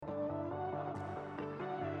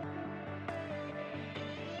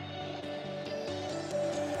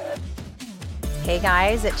Hey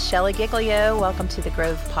guys, it's Shelly Giglio. Welcome to the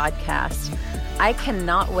Grove Podcast. I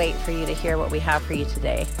cannot wait for you to hear what we have for you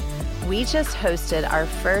today. We just hosted our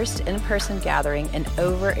first in-person gathering in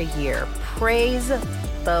over a year. Praise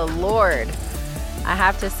the Lord. I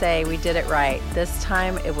have to say we did it right. This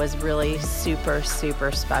time it was really super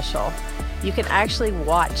special. You can actually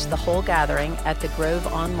watch the whole gathering at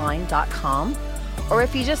thegroveonline.com, or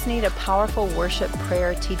if you just need a powerful worship,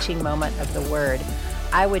 prayer, teaching moment of the Word,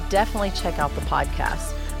 I would definitely check out the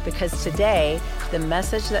podcast, because today the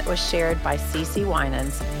message that was shared by CeCe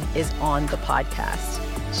Winans is on the podcast.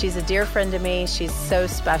 She's a dear friend to me. She's so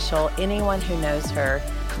special. Anyone who knows her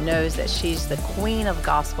knows that she's the queen of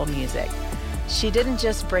gospel music. She didn't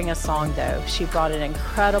just bring a song though. She brought an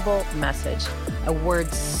incredible message, a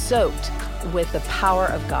word soaked with the power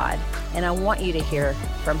of God. And I want you to hear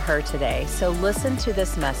from her today. So listen to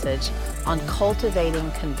this message on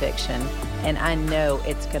cultivating conviction, and I know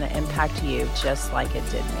it's going to impact you just like it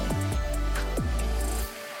did me.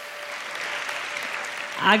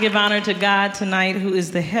 I give honor to God tonight, who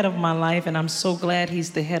is the head of my life, and I'm so glad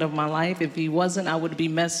he's the head of my life. If he wasn't, I would be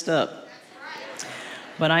messed up.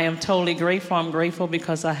 But I am totally grateful. I'm grateful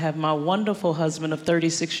because I have my wonderful husband of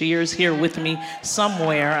 36 years here with me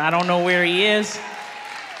somewhere. I don't know where he is.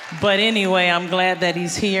 But anyway, I'm glad that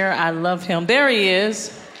he's here. I love him. There he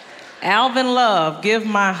is. Alvin Love. Give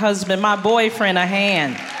my husband, my boyfriend, a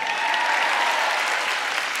hand.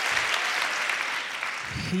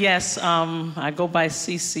 Yes, I go by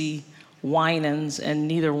CeCe Winans, and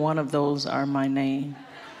neither one of those are my name.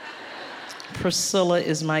 Priscilla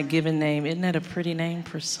is my given name. Isn't that a pretty name,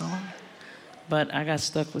 Priscilla? But I got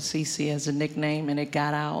stuck with CeCe as a nickname, and it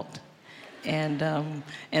got out. And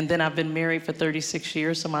then I've been married for 36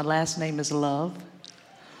 years, so my last name is Love.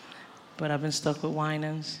 But I've been stuck with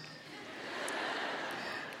Winans.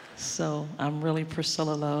 So I'm really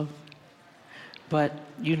Priscilla Love. But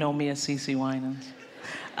you know me as CeCe Winans.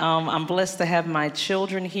 I'm blessed to have my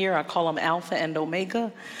children here. I call them Alpha and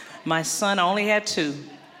Omega. My son, I only had 2.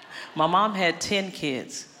 My mom had 10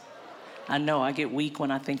 kids. I know, I get weak when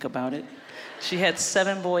I think about it. She had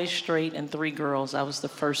 7 boys straight and 3 girls. I was the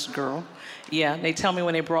first girl. Yeah, they tell me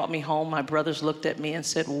when they brought me home, my brothers looked at me and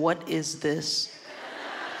said, "What is this?"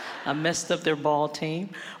 I messed up their ball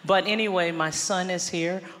team. But anyway, my son is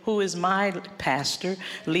here, who is my pastor.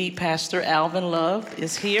 Lead pastor Alvin Love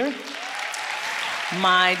is here.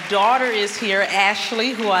 My daughter is here,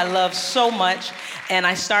 Ashley, who I love so much. And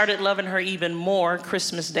I started loving her even more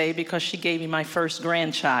Christmas Day because she gave me my first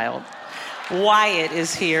grandchild. Wyatt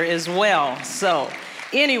is here as well. So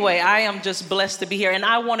anyway, I am just blessed to be here. And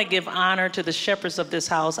I want to give honor to the shepherds of this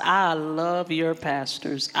house. I love your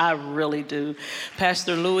pastors. I really do.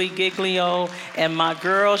 Pastor Louis Giglio and my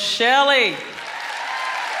girl, Shelly.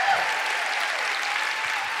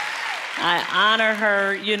 I honor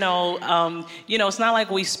her. You know, it's not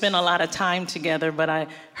like we spend a lot of time together, but I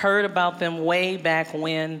heard about them way back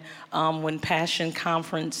when Passion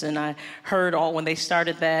Conference, and I heard when they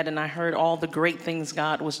started that, and I heard all the great things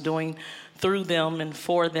God was doing through them and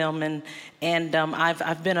for them, and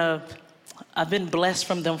I've been blessed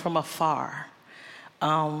from them from afar.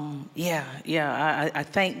 I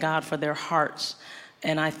thank God for their hearts.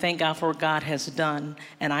 And I thank God for what God has done.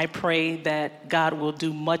 And I pray that God will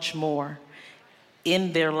do much more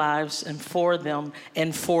in their lives and for them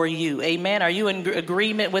and for you. Amen. Are you in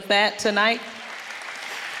agreement with that tonight?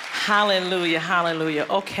 Hallelujah. Hallelujah.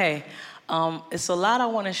 Okay. It's a lot I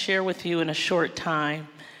want to share with you in a short time.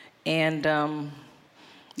 And, I'm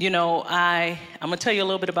going to tell you a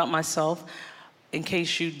little bit about myself in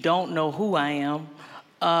case you don't know who I am,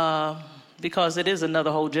 because it is another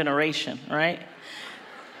whole generation, right?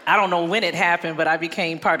 I don't know when it happened, but I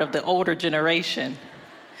became part of the older generation.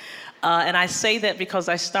 And I say that because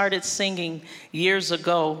I started singing years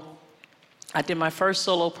ago. I did my first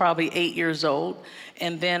solo probably 8 years old.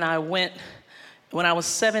 And then I went, when I was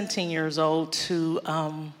 17 years old, to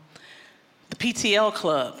the PTL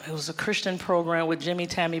Club. It was a Christian program with Jimmy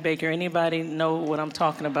Tammy Baker. Anybody know what I'm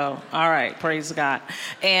talking about? All right, praise God.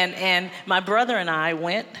 And my brother and I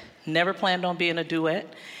went, never planned on being a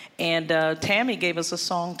duet. And Tammy gave us a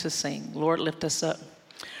song to sing, Lord, Lift Us Up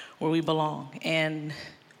Where We Belong. And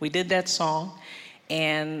we did that song,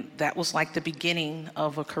 and that was like the beginning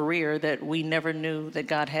of a career that we never knew that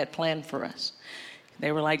God had planned for us.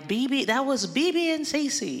 They were like, BB, that was BB and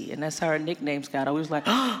CeCe, and that's how our nicknames got. I was like,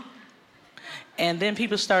 oh. And then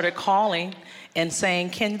people started calling and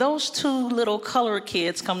saying, can those 2 little colored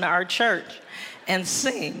kids come to our church and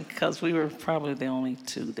sing? Because we were probably the only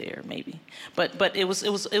 2 there, maybe. But it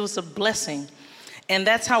was a blessing, and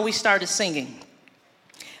that's how we started singing.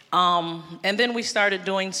 And then we started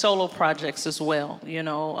doing solo projects as well.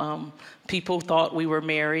 People thought we were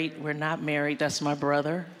married. We're not married. That's my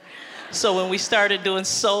brother. So when we started doing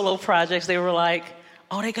solo projects, they were like,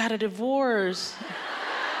 oh, they got a divorce.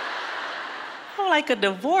 I'm like, a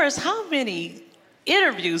divorce? How many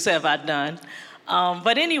interviews have I done?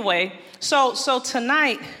 But anyway, so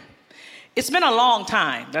tonight, it's been a long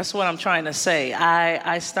time. That's what I'm trying to say.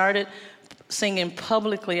 I started singing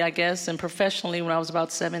publicly, I guess, and professionally when I was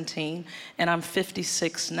about 17, and I'm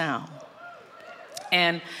 56 now.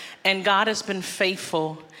 And God has been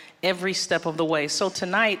faithful every step of the way. So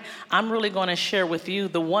tonight, I'm really going to share with you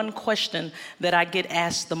the one question that I get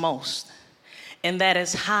asked the most, and that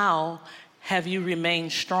is, how have you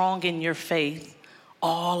remained strong in your faith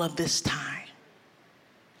all of this time?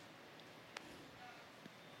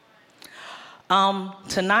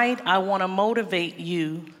 Tonight, I want to motivate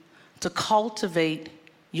you to cultivate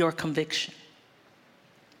your conviction.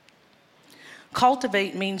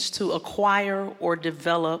 Cultivate means to acquire or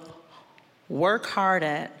develop, work hard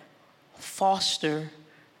at, foster,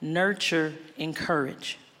 nurture,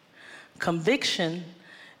 encourage. Conviction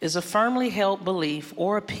is a firmly held belief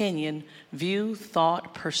or opinion, view,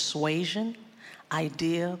 thought, persuasion,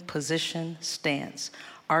 idea, position, stance,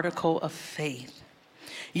 article of faith.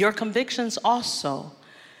 Your convictions also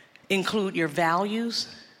include your values,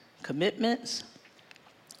 commitments,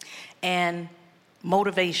 and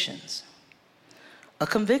motivations. A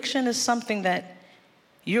conviction is something that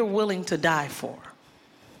you're willing to die for.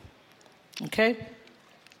 Okay?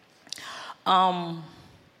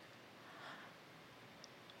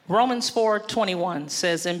 Romans 4:21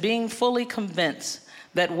 says, and being fully convinced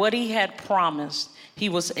that what he had promised, he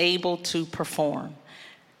was able to perform.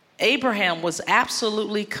 Abraham was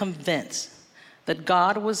absolutely convinced that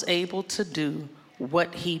God was able to do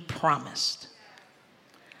what he promised.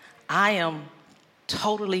 I am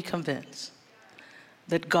totally convinced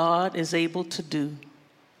that God is able to do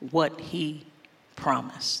what he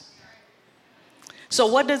promised. So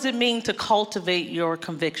what does it mean to cultivate your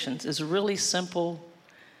convictions? It's really simple.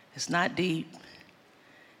 It's not deep.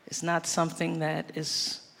 It's not something that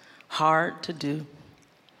is hard to do.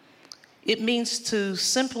 It means to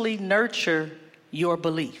simply nurture your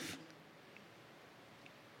belief.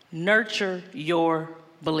 Nurture your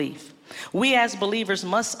belief. We as believers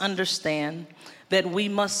must understand that we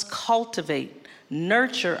must cultivate,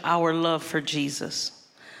 nurture our love for Jesus,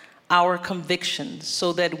 our convictions,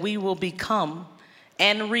 so that we will become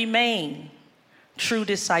and remain true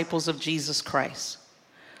disciples of Jesus Christ.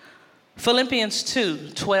 Philippians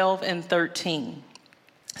 2:12 and 13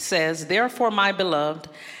 says, therefore, my beloved,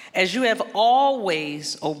 as you have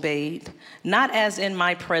always obeyed, not as in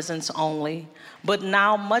my presence only, but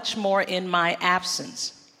now much more in my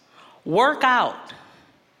absence, work out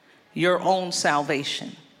your own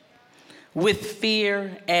salvation with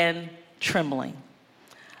fear and trembling.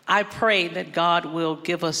 I pray that God will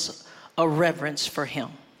give us a reverence for him.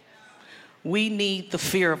 We need the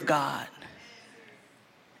fear of God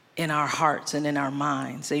in our hearts and in our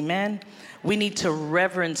minds. Amen. We need to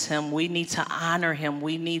reverence him. We need to honor him.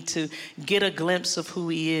 We need to get a glimpse of who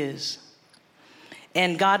he is.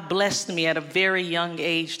 And God blessed me at a very young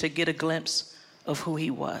age to get a glimpse of who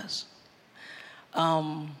he was.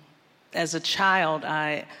 As a child,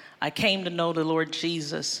 I came to know the Lord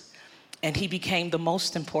Jesus, and he became the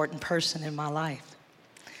most important person in my life.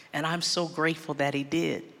 And I'm so grateful that he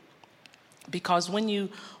did. Because when you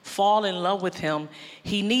fall in love with him,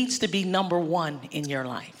 he needs to be number one in your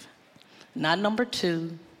life. Not number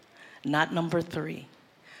two, not number three.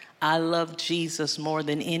 I love Jesus more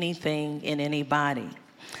than anything and anybody.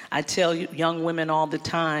 I tell you, young women all the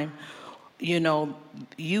time,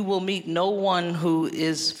 you will meet no one who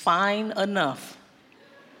is fine enough.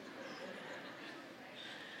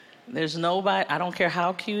 There's nobody, I don't care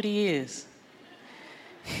how cute he is.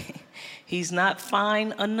 He's not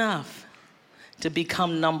fine enough to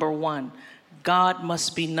become number one. God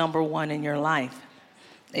must be number one in your life.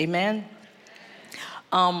 Amen?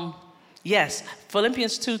 Yes,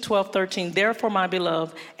 Philippians 2:12-13, therefore, my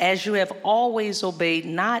beloved, as you have always obeyed,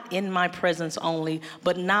 not in my presence only,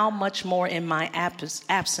 but now much more in my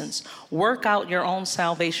absence, work out your own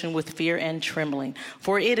salvation with fear and trembling.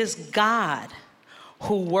 For it is God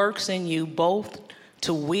who works in you both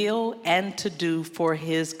to will and to do for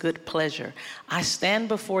his good pleasure. I stand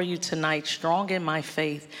before you tonight strong in my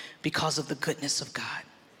faith because of the goodness of God,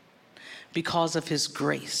 because of his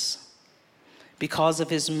grace, because of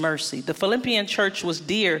his mercy. The Philippian church was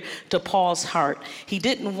dear to Paul's heart. He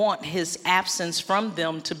didn't want his absence from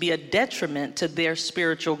them to be a detriment to their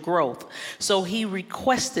spiritual growth. So he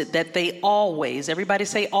requested that they always, everybody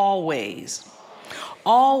say always,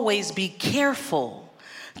 always be careful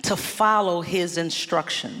to follow his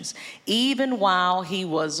instructions, even while he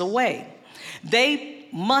was away. They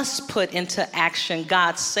must put into action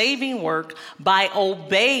God's saving work by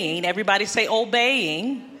obeying, everybody say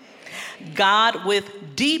obeying, God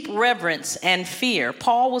with deep reverence and fear.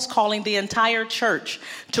 Paul was calling the entire church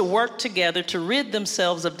to work together to rid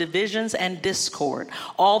themselves of divisions and discord.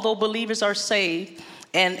 Although believers are saved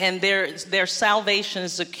and their salvation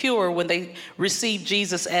is secure when they receive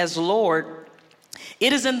Jesus as Lord,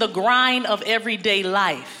 it is in the grind of everyday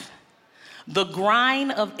life. The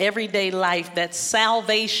grind of everyday life that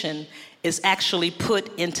salvation is actually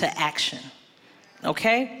put into action.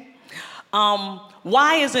 Okay?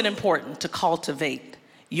 Why is it important to cultivate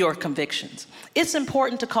your convictions? It's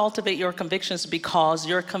important to cultivate your convictions because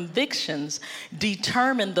your convictions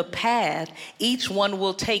determine the path each one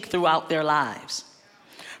will take throughout their lives.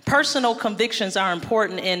 Personal convictions are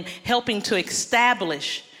important in helping to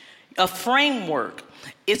establish a framework.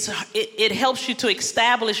 It helps you to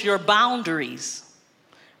establish your boundaries,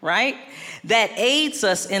 right? That aids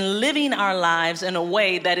us in living our lives in a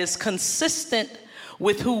way that is consistent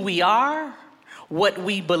with who we are, what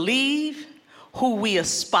we believe, who we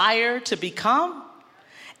aspire to become,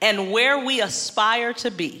 and where we aspire to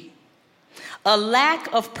be. A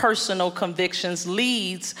lack of personal convictions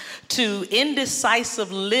leads to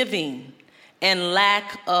indecisive living and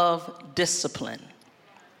lack of discipline.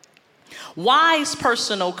 Wise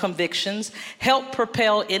personal convictions help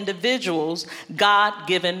propel individuals'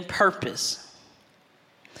 God-given purpose.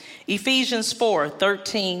 Ephesians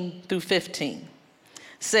 4:13 through 15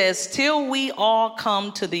 says, till we all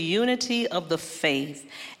come to the unity of the faith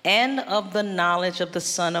and of the knowledge of the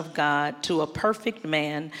Son of God, to a perfect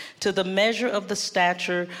man, to the measure of the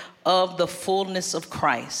stature of the fullness of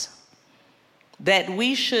Christ, that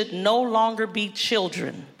we should no longer be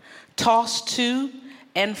children, tossed to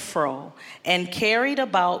and fro, and carried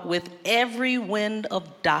about with every wind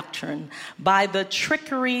of doctrine by the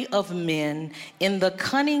trickery of men in the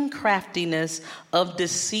cunning craftiness of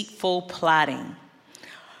deceitful plotting.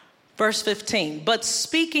 Verse 15, but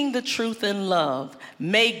speaking the truth in love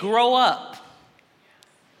may grow up.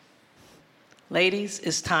 Ladies,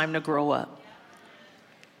 it's time to grow up.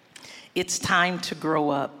 It's time to grow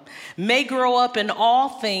up. May grow up in all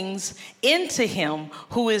things into him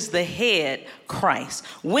who is the head, Christ.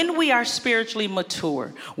 When we are spiritually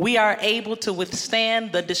mature, we are able to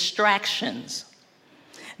withstand the distractions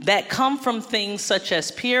that come from things such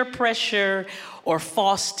as peer pressure or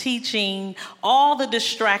false teaching, all the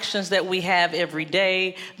distractions that we have every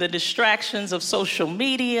day, the distractions of social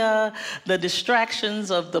media, the distractions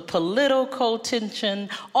of the political tension,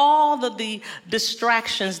 all of the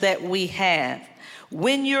distractions that we have.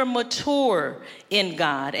 When you're mature in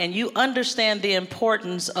God and you understand the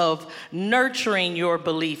importance of nurturing your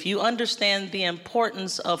belief, you understand the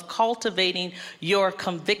importance of cultivating your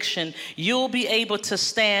conviction, you'll be able to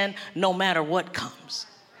stand no matter what comes.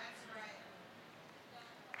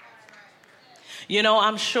 You know,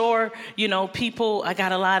 I'm sure, people, I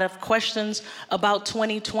got a lot of questions about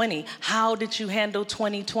 2020. How did you handle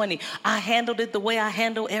 2020? I handled it the way I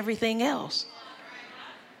handle everything else.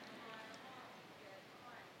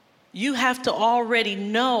 You have to already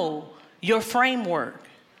know your framework.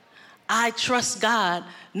 I trust God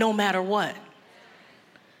no matter what.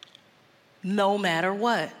 No matter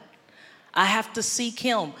what. I have to seek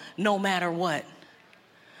him no matter what.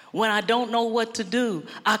 When I don't know what to do,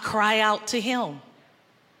 I cry out to him,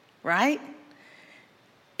 right?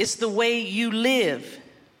 It's the way you live.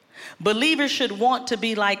 Believers should want to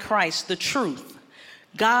be like Christ, the truth.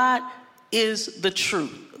 God is the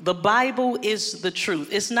truth. The Bible is the truth.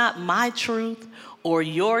 It's not my truth or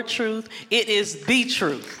your truth. It is the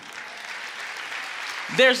truth.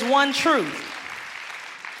 There's one truth,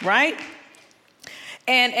 right?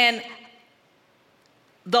 And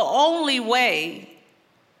the only way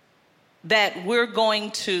that we're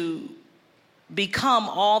going to become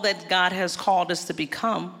all that God has called us to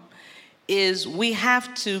become is we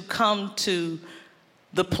have to come to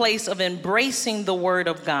the place of embracing the Word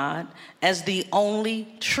of God as the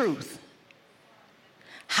only truth.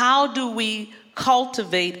 How do we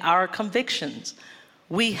cultivate our convictions?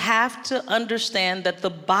 We have to understand that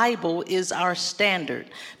the Bible is our standard,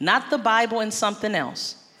 not the Bible and something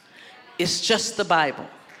else. It's just the Bible.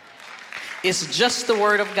 It's just the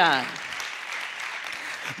Word of God.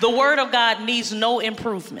 The Word of God needs no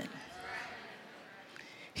improvement.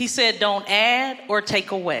 He said, don't add or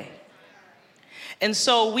take away. And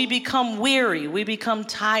so we become weary, we become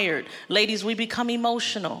tired. Ladies, we become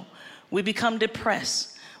emotional, we become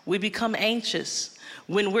depressed, we become anxious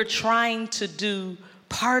when we're trying to do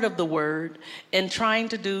part of the word and trying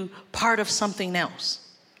to do part of something else.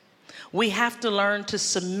 We have to learn to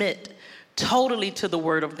submit totally to the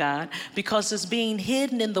word of God, because it's being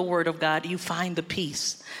hidden in the word of God, you find the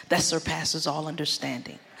peace that surpasses all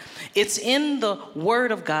understanding. It's in the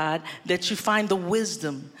word of God that you find the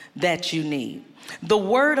wisdom that you need. The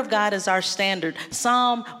word of God is our standard.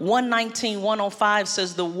 Psalm 119, 105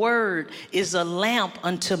 says, the word is a lamp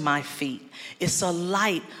unto my feet. It's a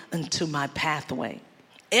light unto my pathway.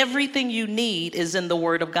 Everything you need is in the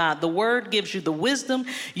word of God. The word gives you the wisdom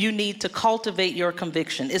you need to cultivate your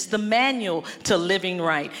conviction. It's the manual to living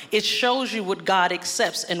right. It shows you what God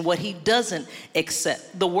accepts and what he doesn't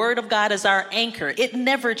accept. The word of God is our anchor. It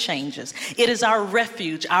never changes. It is our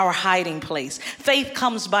refuge, our hiding place. Faith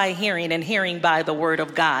comes by hearing, and hearing by the word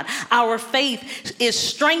of God. Our faith is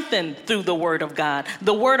strengthened through the word of God.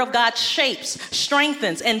 The word of God shapes,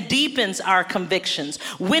 strengthens, and deepens our convictions.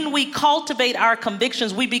 When we cultivate our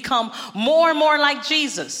convictions, we become more and more like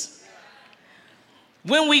Jesus.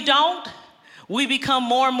 When we don't, we become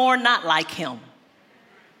more and more not like him.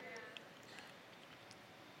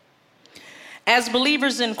 As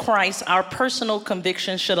believers in Christ, our personal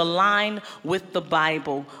convictions should align with the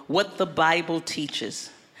Bible, what the Bible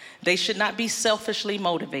teaches. They should not be selfishly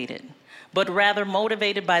motivated, but rather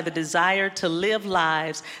motivated by the desire to live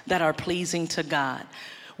lives that are pleasing to God.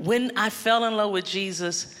 When I fell in love with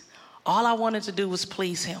Jesus, all I wanted to do was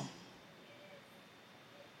please him.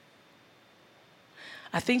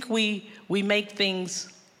 I think we make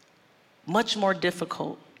things much more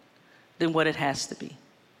difficult than what it has to be,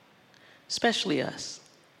 especially us.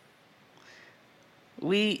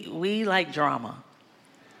 We like drama.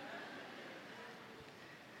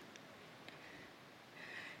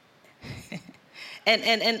 and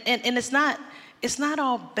it's not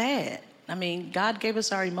all bad. I mean, God gave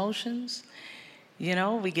us our emotions. You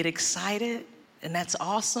know, we get excited, and that's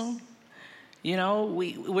awesome. You know,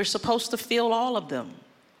 we're supposed to feel all of them.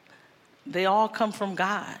 They all come from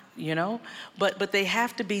God, you know, but they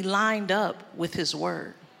have to be lined up with his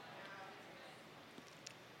word.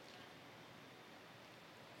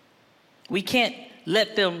 We can't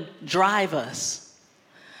let them drive us.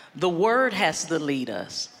 The word has to lead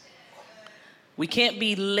us. We can't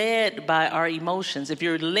be led by our emotions. If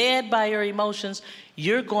you're led by your emotions,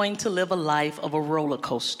 you're going to live a life of a roller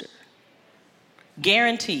coaster.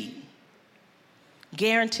 Guaranteed.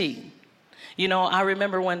 Guaranteed. You know, I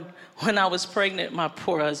remember when I was pregnant, my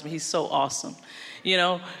poor husband, he's so awesome. You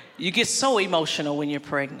know, you get so emotional when you're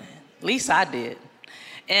pregnant. At least I did.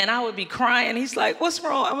 And I would be crying. He's like, what's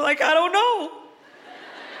wrong? I'm like, I don't know.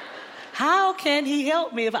 How can he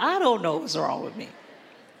help me if I don't know what's wrong with me?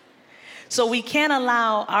 So we can't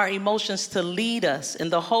allow our emotions to lead us. And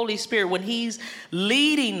the Holy Spirit, when he's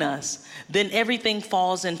leading us, then everything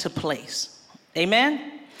falls into place.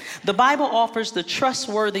 Amen? The Bible offers the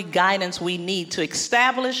trustworthy guidance we need to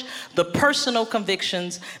establish the personal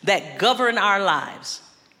convictions that govern our lives.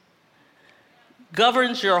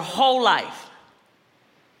 Governs your whole life.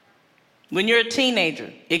 When you're a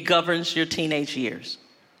teenager, it governs your teenage years.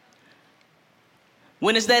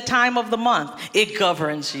 When it's that time of the month, it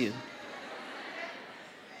governs you.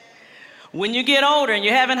 When you get older and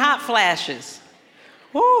you're having hot flashes,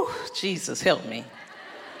 whoo, Jesus, help me.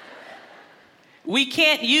 We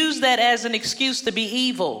can't use that as an excuse to be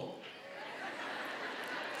evil.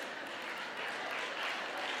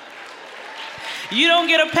 You don't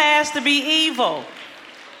get a pass to be evil.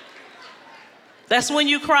 That's when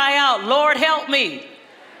you cry out, Lord, help me.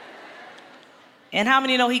 And how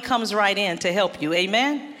many know he comes right in to help you?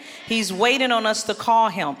 Amen? He's waiting on us to call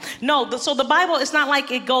him. No, so the Bible, it's not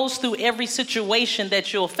like it goes through every situation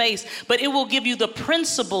that you'll face, but it will give you the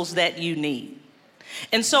principles that you need.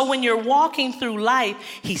 And so when you're walking through life,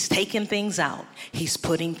 he's taking things out. He's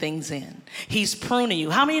putting things in. He's pruning you.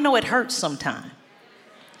 How many know it hurts sometimes?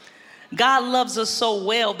 God loves us so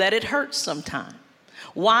well that it hurts sometimes.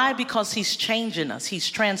 Why? Because he's changing us. He's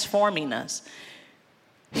transforming us.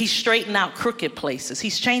 He's straightening out crooked places.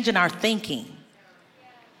 He's changing our thinking.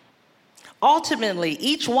 Ultimately,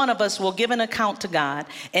 each one of us will give an account to God,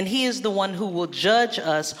 and he is the one who will judge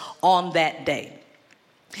us on that day.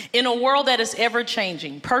 In a world that is ever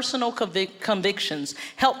changing, personal convictions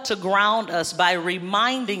help to ground us by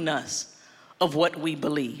reminding us of what we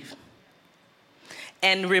believe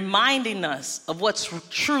and reminding us of what's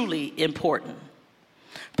truly important.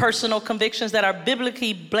 Personal convictions that are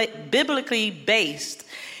biblically based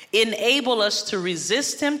enable us to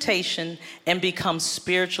resist temptation and become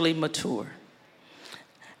spiritually mature.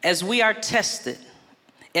 As we are tested,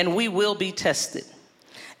 and we will be tested,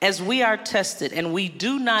 as we are tested and we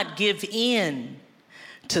do not give in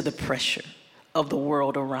to the pressure of the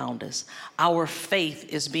world around us. Our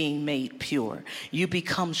faith is being made pure. You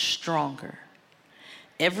become stronger.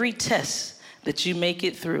 Every test that you make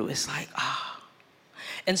it through, it's like,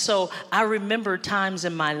 And so I remember times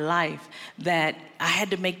in my life that I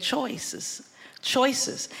had to make choices.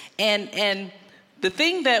 And the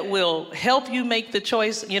thing that will help you make the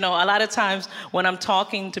choice, a lot of times when I'm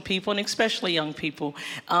talking to people, and especially young people,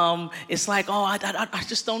 it's like, I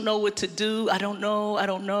just don't know what to do. I don't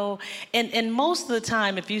know. And most of the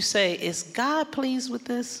time, if you say, is God pleased with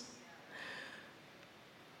this?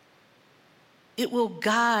 It will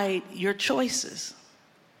guide your choices.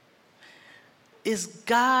 Is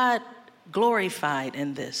God glorified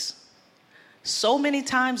in this? So many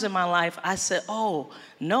times in my life, I said,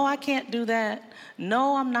 no, I can't do that.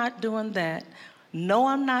 No, I'm not doing that. No,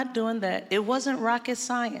 I'm not doing that. It wasn't rocket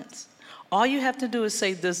science. All you have to do is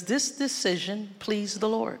say, does this decision please the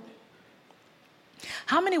Lord?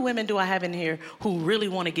 How many women do I have in here who really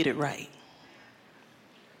want to get it right?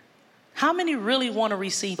 How many really want to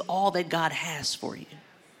receive all that God has for you?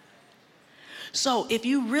 So if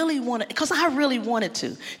you really want to, because I really wanted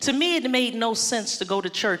to me it made no sense to go to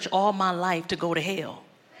church all my life to go to hell.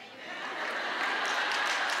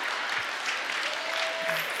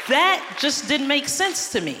 That just didn't make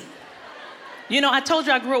sense to me. I told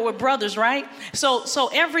you I grew up with brothers, right? So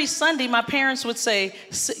every Sunday my parents would say,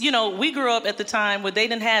 we grew up at the time where they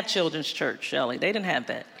didn't have children's church, Shelley. They didn't have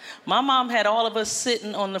that. My mom had all of us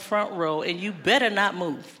sitting on the front row, and you better not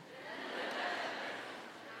move.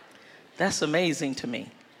 That's amazing to me,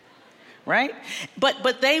 right?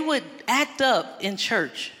 But they would act up in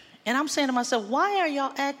church. And I'm saying to myself, why are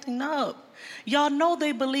y'all acting up? Y'all know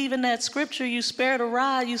they believe in that scripture, you spared a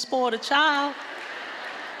rod, you spoiled a child.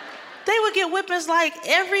 They would get whippings like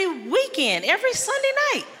every weekend, every Sunday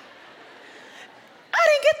night. I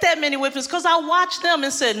didn't get that many whippings because I watched them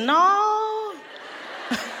and said, no,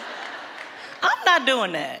 I'm not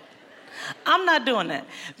doing that. I'm not doing that.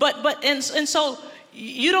 And so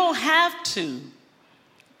you don't have to.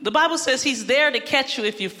 The Bible says he's there to catch you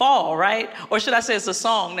if you fall, right? Or should I say it's a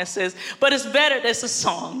song that says, but it's better, it's a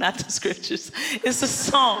song, not the scriptures. It's a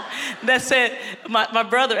song that said, my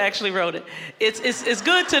brother actually wrote it. It's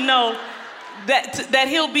good to know that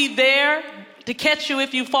he'll be there to catch you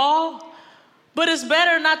if you fall, but it's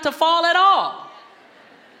better not to fall at all.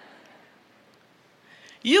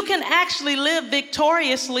 You can actually live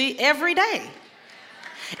victoriously every day.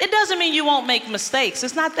 It doesn't mean you won't make mistakes.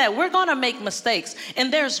 It's not that. We're going to make mistakes.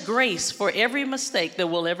 And there's grace for every mistake that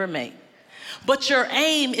we'll ever make. But your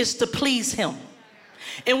aim is to please him.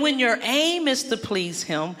 And when your aim is to please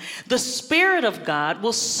him, the Spirit of God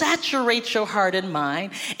will saturate your heart and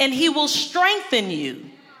mind, and he will strengthen you.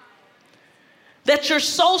 That you're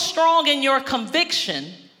so strong in your conviction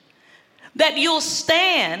that you'll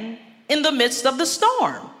stand in the midst of the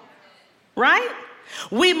storm. Right?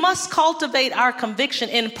 We must cultivate our conviction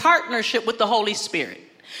in partnership with the Holy Spirit.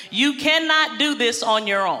 You cannot do this on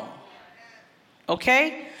your own.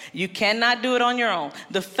 Okay? You cannot do it on your own.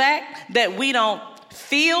 The fact that we don't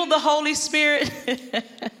feel the Holy Spirit.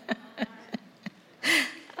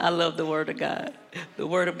 I love the Word of God. The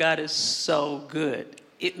Word of God is so good.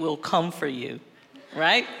 It will come for you.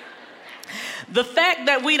 Right? The fact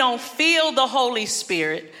that we don't feel the Holy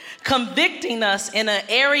Spirit convicting us in an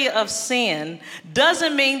area of sin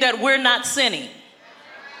doesn't mean that we're not sinning.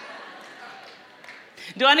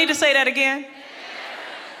 Do I need to say that again?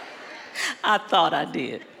 I thought I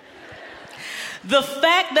did. The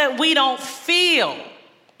fact that we don't feel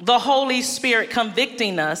the Holy Spirit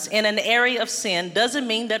convicting us in an area of sin doesn't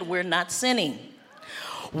mean that we're not sinning.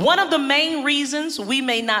 One of the main reasons we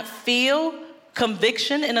may not feel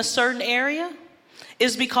conviction in a certain area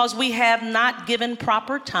is because we have not given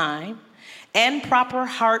proper time and proper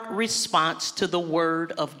heart response to the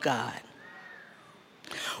Word of God.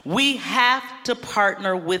 We have to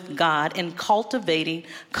partner with God in cultivating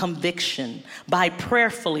conviction by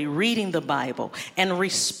prayerfully reading the Bible and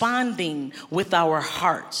responding with our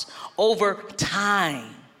hearts over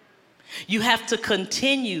time. You have to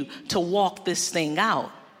continue to walk this thing out.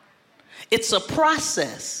 It's a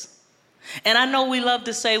process. And I know we love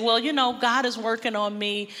to say, well, God is working on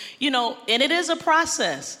me, and it is a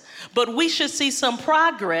process, but we should see some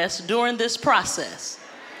progress during this process.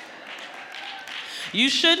 You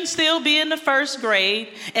shouldn't still be in the first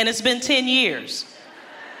grade and it's been 10 years.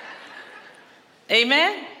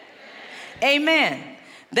 Amen? Amen.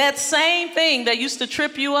 That same thing that used to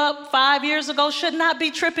trip you up 5 years ago should not be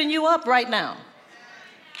tripping you up right now.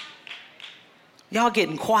 Y'all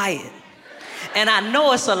getting quiet. And I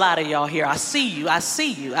know it's a lot of y'all here. I see you.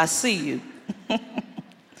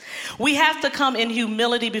 We have to come in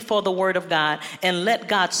humility before the Word of God and let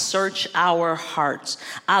God search our hearts.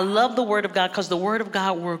 I love the Word of God because the Word of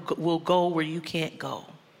God will go where you can't go.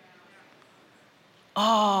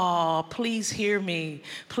 Oh, please hear me.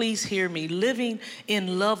 Please hear me. Living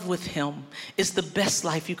in love with Him is the best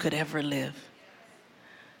life you could ever live.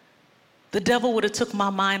 The devil would have took my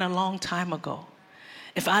mind a long time ago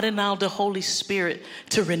if I didn't allow the Holy Spirit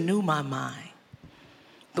to renew my mind.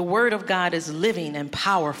 The Word of God is living and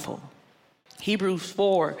powerful. Hebrews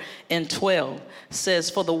 4:12 says,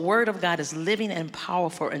 for the Word of God is living and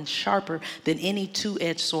powerful and sharper than any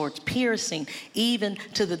two-edged sword, piercing even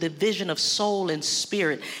to the division of soul and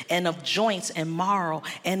spirit and of joints and marrow,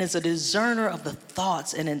 and is a discerner of the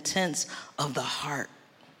thoughts and intents of the heart.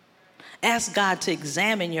 Ask God to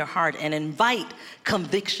examine your heart and invite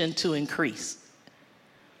conviction to increase.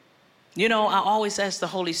 You know, I always ask the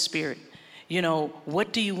Holy Spirit, you know,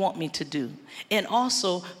 what do you want me to do? And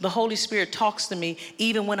also, the Holy Spirit talks to me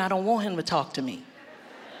even when I don't want Him to talk to me.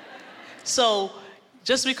 So,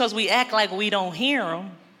 just because we act like we don't hear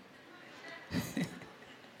Him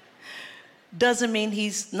doesn't mean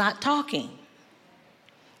He's not talking.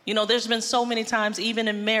 You know, there's been so many times, even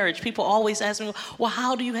in marriage, people always ask me, well,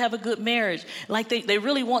 how do you have a good marriage? Like they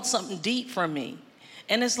really want something deep from me.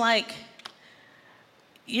 And it's like,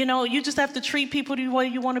 you know, you just have to treat people the way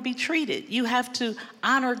you want to be treated. You have to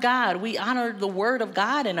honor God. We honor the Word of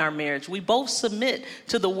God in our marriage. We both submit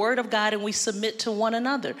to the Word of God and we submit to one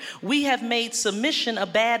another. We have made submission a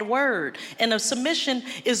bad word. And a submission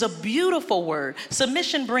is a beautiful word.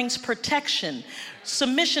 Submission brings protection.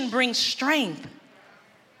 Submission brings strength.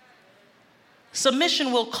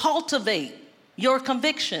 Submission will cultivate your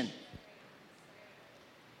conviction.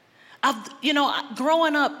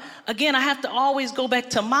 Growing up, again, I have to always go back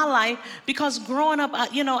to my life because growing up,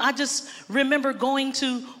 I just remember going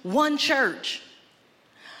to one church.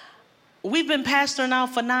 We've been pastoring now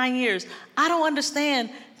for 9 years. I don't understand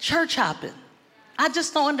church hopping. I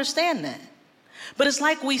just don't understand that. But it's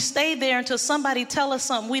like we stay there until somebody tell us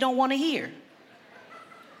something we don't want to hear.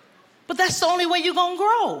 But that's the only way you're going to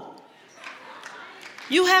grow.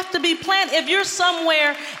 You have to be planted. If you're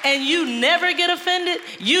somewhere and you never get offended,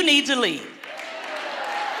 you need to leave.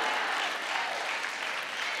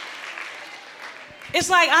 It's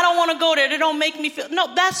like, I don't want to go there. They don't make me feel.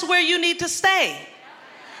 No, that's where you need to stay.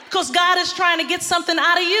 Because God is trying to get something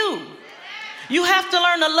out of you. You have to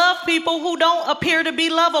learn to love people who don't appear to be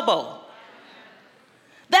lovable.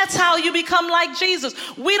 That's how you become like Jesus.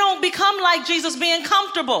 We don't become like Jesus being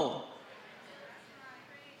comfortable.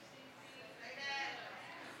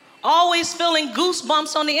 Always feeling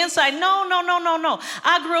goosebumps on the inside. No.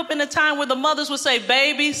 I grew up in a time where the mothers would say,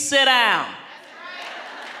 baby, sit down.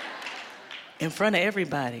 In front of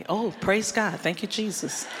everybody. Oh, praise God. Thank you,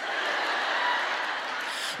 Jesus.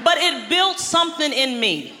 But it built something in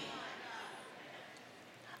me.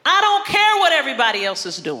 I don't care what everybody else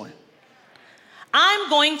is doing. I'm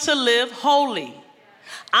going to live holy.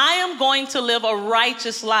 I am going to live a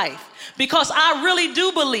righteous life because I really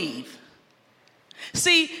do believe.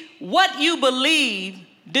 See, what you believe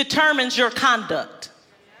determines your conduct.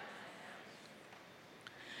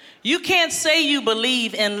 You can't say you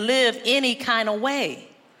believe and live any kind of way.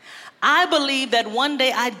 I believe that one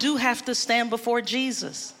day I do have to stand before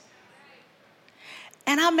Jesus.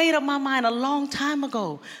 And I made up my mind a long time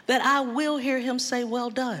ago that I will hear Him say,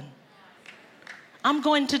 well done. I'm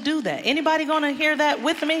going to do that. Anybody going to hear that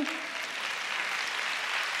with me?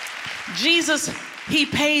 Jesus, He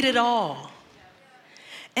paid it all.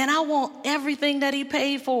 And I want everything that He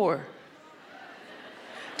paid for.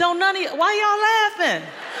 Don't none of y'all, why y'all laughing?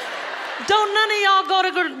 Don't none of y'all go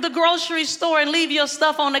to the grocery store and leave your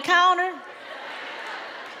stuff on the counter?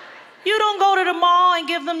 You don't go to the mall and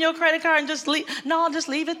give them your credit card and just leave. No, just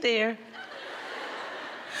leave it there.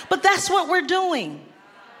 But that's what we're doing.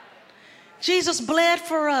 Jesus bled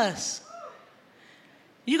for us.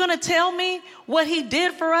 You gonna tell me what He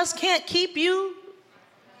did for us can't keep you?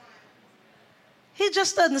 He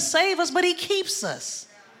just doesn't save us, but He keeps us.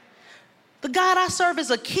 The God I serve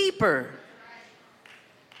is a keeper.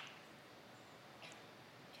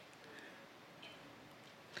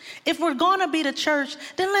 If we're going to be the church,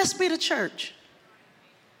 then let's be the church.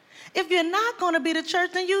 If you're not going to be the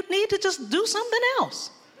church, then you need to just do something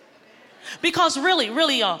else. Because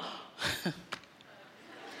really, y'all,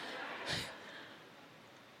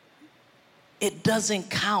 it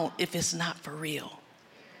doesn't count if it's not for real.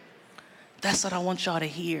 That's what I want y'all to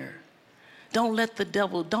hear. Don't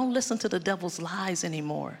listen to the devil's lies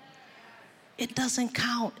anymore. It doesn't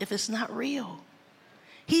count if it's not real.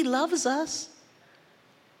 He loves us.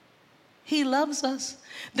 He loves us.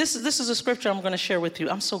 This is a scripture I'm going to share with you.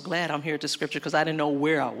 I'm so glad I'm here at this scripture because I didn't know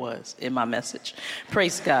where I was in my message.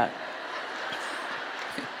 Praise God.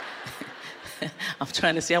 I'm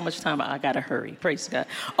trying to see how much time I got to hurry. Praise God.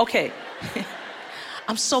 Okay.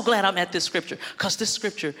 I'm so glad I'm at this scripture because this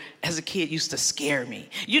scripture as a kid used to scare me.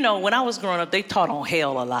 You know, when I was growing up, they taught on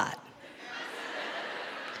hell a lot.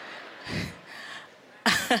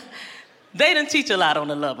 They didn't teach a lot on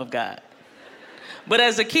the love of God. But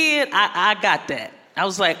as a kid, I got that. I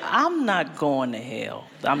was like, I'm not going to hell.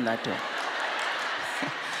 I'm not doing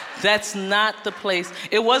it. That's not the place.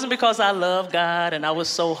 It wasn't because I love God and I was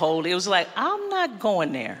so holy. It was like, I'm not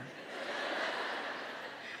going there.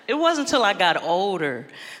 It wasn't until I got older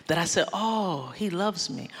that I said, oh, he loves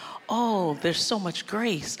me. Oh, there's so much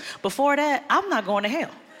grace. Before that, I'm not going to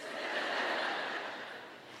hell.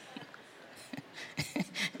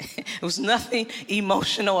 There was nothing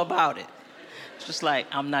emotional about it. It's just like,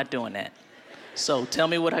 I'm not doing that. So tell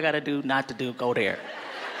me what I got to do not to do, go there.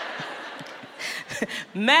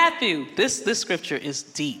 Matthew, this scripture is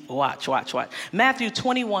deep. Watch. Matthew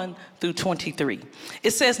 21 through 23. It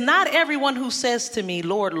says, not everyone who says to me,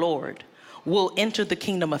 Lord, Lord, will enter the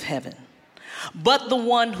kingdom of heaven, but the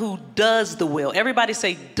one who does the will. Everybody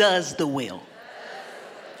say, does the will.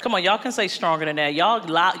 Come on, y'all can say stronger than that.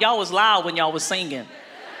 Y'all was loud when y'all was singing.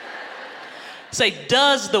 Say,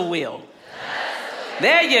 does the will.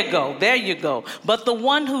 There you go. But the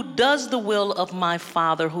one who does the will of my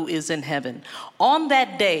Father who is in heaven. On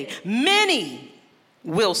that day, many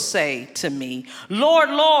will say to me, Lord,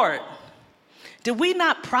 Lord, did we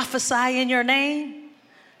not prophesy in your name?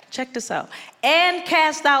 Check this out. And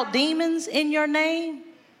cast out demons in your name?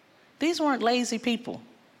 These weren't lazy people.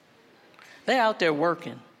 They're out there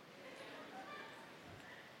working.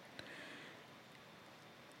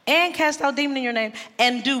 And cast out demons in your name,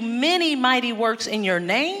 and do many mighty works in your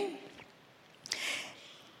name.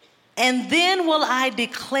 And then will I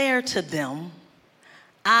declare to them,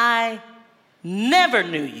 I never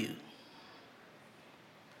knew you.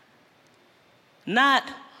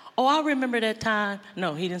 Not, oh, I remember that time.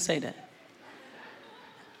 No, he didn't say that.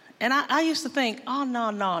 And I used to think, oh,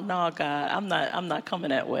 no, God, I'm not coming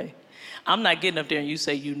that way. I'm not getting up there and you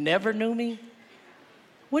say, you never knew me?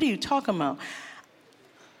 What are you talking about?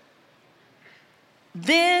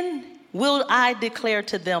 Then will I declare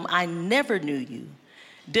to them, I never knew you.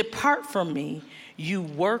 Depart from me, you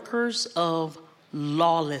workers of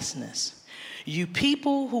lawlessness. You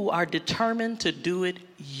people who are determined to do it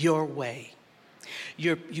your way.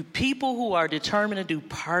 You people who are determined to do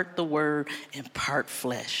part the word and part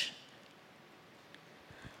flesh.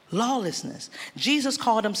 Lawlessness. Jesus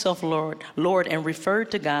called himself Lord, and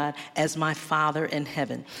referred to God as my Father in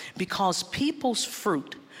heaven, because people's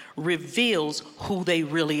fruit reveals who they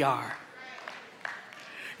really are.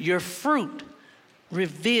 Your fruit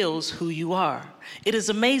reveals who you are. It is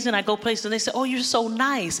amazing. I go places and they say, oh, you're so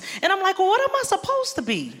nice. And I'm like, well, what am I supposed to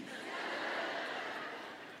be?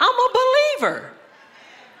 I'm a believer.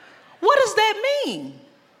 What does that mean?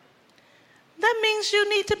 That means you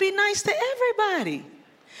need to be nice to everybody.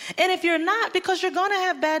 And if you're not, because you're going to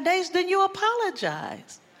have bad days, then you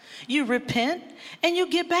apologize. You repent and you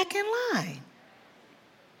get back in line.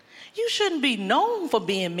 You shouldn't be known for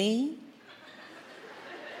being mean.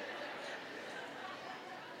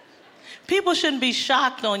 People shouldn't be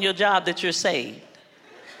shocked on your job that you're saved.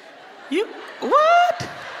 You what?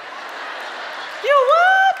 You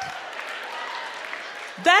what?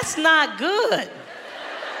 That's not good.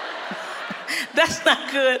 That's not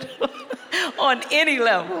good on any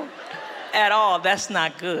level at all. That's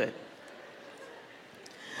not good.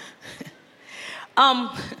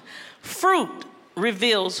 Fruit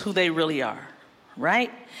reveals who they really are,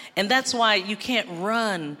 right? And that's why you can't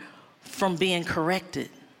run from being corrected.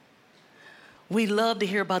 We love to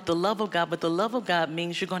hear about the love of God, but the love of God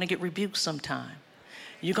means you're going to get rebuked sometime.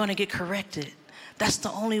 You're going to get corrected. That's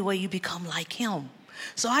the only way you become like him.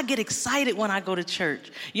 So I get excited when I go to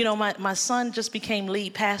church. You know, my son just became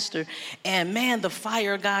lead pastor, and man, the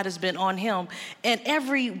fire of God has been on him. And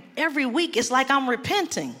every week it's like I'm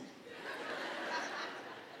repenting.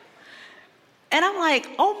 And I'm like,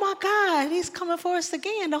 oh my God, he's coming for us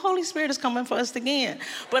again. The Holy Spirit is coming for us again.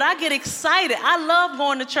 But I get excited. I love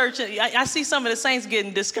going to church. I see some of the saints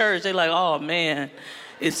getting discouraged. They're like, oh man,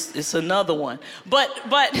 it's another one. But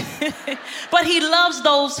he loves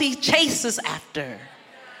those he chases after,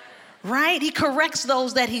 right? He corrects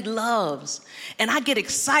those that he loves. And I get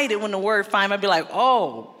excited when the word finds me. I be like,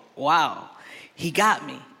 oh, wow, he got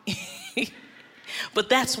me. But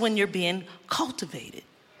that's when you're being cultivated.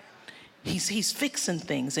 He's fixing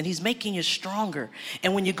things and he's making you stronger.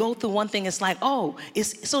 And when you go through one thing, it's like, oh,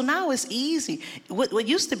 so now it's easy. What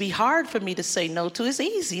used to be hard for me to say no to is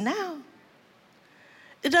easy now.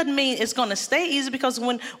 It doesn't mean it's going to stay easy, because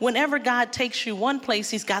whenever God takes you one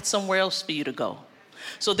place, he's got somewhere else for you to go.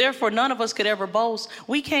 So therefore, none of us could ever boast.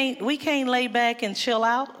 We can't lay back and chill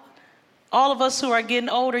out. All of us who are getting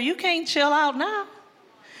older, you can't chill out now.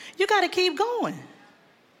 You got to keep going.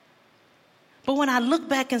 But when I look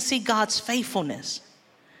back and see God's faithfulness,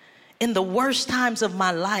 in the worst times of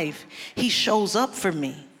my life, he shows up for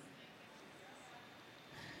me.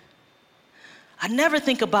 I never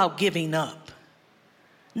think about giving up.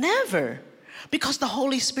 Never. Because the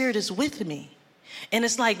Holy Spirit is with me. And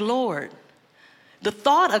it's like, Lord, the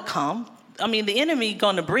thought will come. I mean, the enemy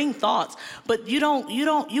going to bring thoughts, but you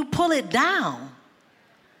pull it down.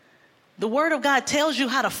 The word of God tells you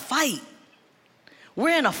how to fight.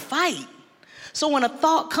 We're in a fight. So when a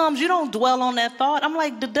thought comes, you don't dwell on that thought. I'm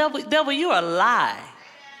like, the devil, you're a lie.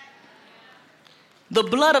 The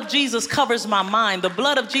blood of Jesus covers my mind. The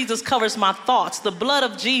blood of Jesus covers my thoughts. The blood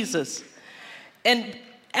of Jesus. And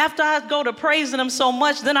after I go to praising him so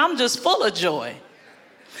much, then I'm just full of joy.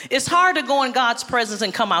 It's hard to go in God's presence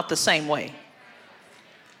and come out the same way.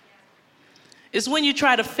 It's when you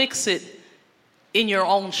try to fix it in your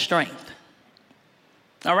own strength.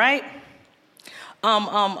 All right?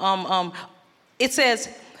 It says,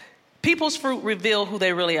 people's fruit reveal who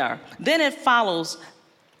they really are. Then it follows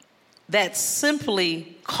that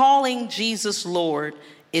simply calling Jesus Lord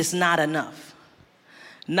is not enough.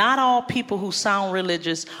 Not all people who sound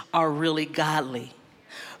religious are really godly.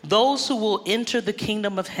 Those who will enter the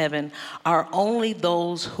kingdom of heaven are only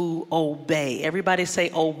those who obey. Everybody say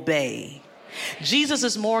obey. Jesus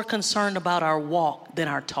is more concerned about our walk than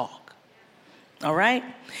our talk. All right?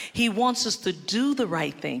 He wants us to do the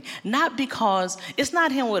right thing. Not because it's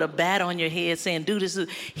not him with a bat on your head saying, do this.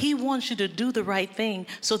 He wants you to do the right thing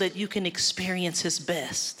so that you can experience his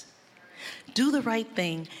best. Do the right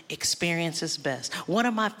thing, experience his best. One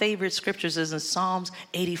of my favorite scriptures is in Psalms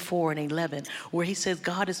 84 and 11, where he says,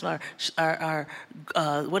 God is our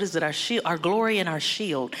shield, our glory and our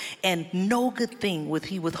shield. And no good thing would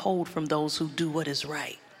he withhold from those who do what is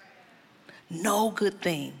right. No good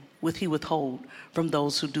thing would he withhold from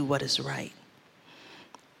those who do what is right.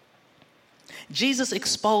 Jesus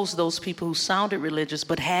exposed those people who sounded religious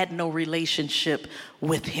but had no relationship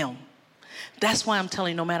with him. That's why I'm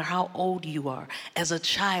telling you, no matter how old you are, as a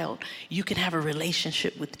child, you can have a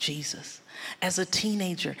relationship with Jesus. As a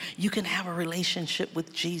teenager, you can have a relationship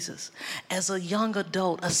with Jesus. As a young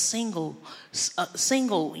adult, a single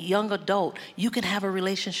young adult, you can have a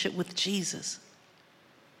relationship with Jesus.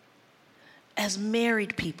 As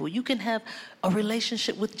married people, you can have a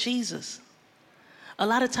relationship with Jesus. A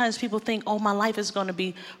lot of times people think, oh, my life is going to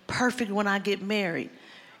be perfect when I get married.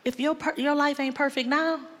 If your life ain't perfect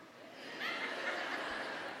now,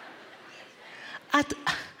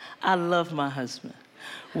 I love my husband.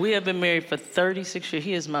 We have been married for 36 years.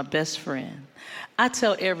 He is my best friend. I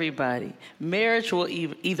tell everybody, marriage will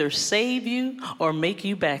either save you or make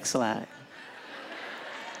you backslide.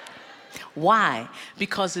 Why?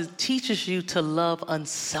 Because it teaches you to love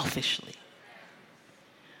unselfishly.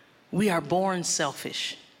 We are born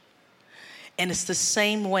selfish. And it's the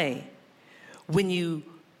same way when you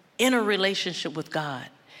in a relationship with God,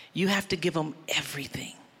 you have to give him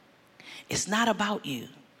everything. It's not about you.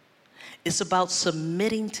 It's about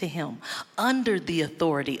submitting to him under the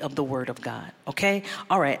authority of the word of God. Okay?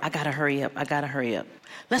 All right, I got to hurry up.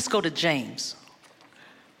 Let's go to James.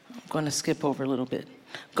 I'm going to skip over a little bit.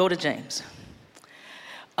 Go to James.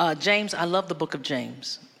 James, I love the book of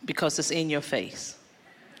James because it's in your face.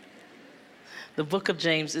 The book of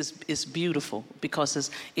James is beautiful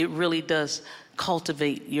because it really does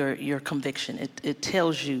cultivate your conviction. It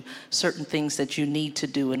tells you certain things that you need to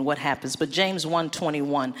do and what happens. But James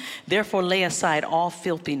 1:21, therefore lay aside all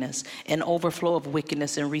filthiness and overflow of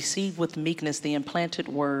wickedness and receive with meekness the implanted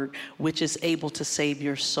word which is able to save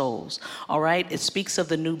your souls. All right? It speaks of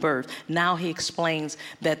the new birth. Now he explains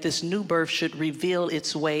that this new birth should reveal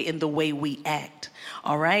its way in the way we act.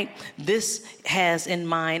 All right? This has in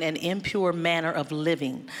mind an impure manner of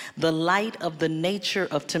living. The light of the nature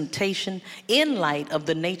of temptation, in light of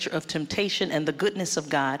the nature of temptation and the goodness of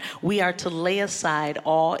God, we are to lay aside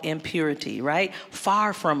all impurity, right?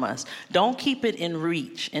 Far from us. Don't keep it in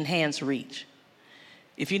reach, in hand's reach.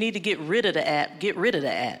 If you need to get rid of the app, get rid of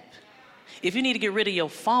the app. If you need to get rid of your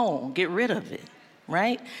phone, get rid of it,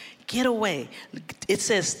 right? Get away. It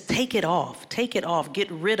says, take it off, get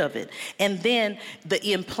rid of it. And then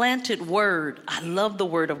the implanted word, I love the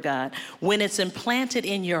word of God. When it's implanted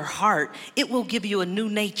in your heart, it will give you a new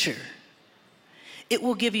nature. it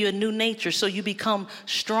will give you a new nature. So you become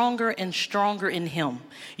stronger and stronger in him.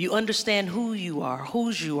 You understand who you are,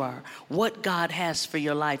 whose you are, what God has for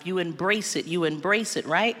your life. You embrace it,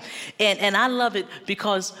 right? And I love it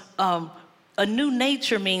because a new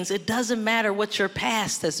nature means it doesn't matter what your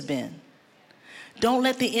past has been. Don't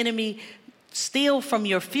let the enemy steal from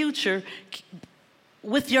your future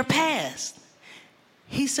with your past.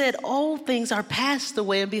 He said, old things are passed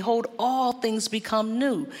away, and behold, all things become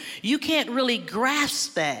new. You can't really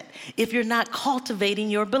grasp that if you're not cultivating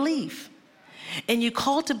your belief. And you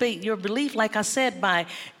cultivate your belief, like I said, by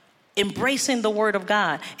embracing the word of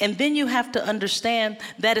God. And then you have to understand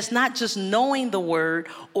that it's not just knowing the word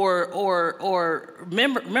or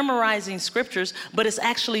memorizing scriptures, but it's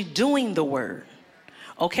actually doing the word.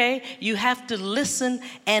 Okay? You have to listen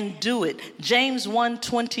and do it. James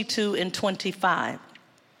 1:22 and 25.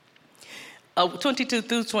 22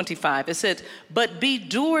 through 25. It says, but be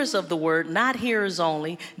doers of the word, not hearers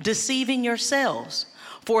only, deceiving yourselves.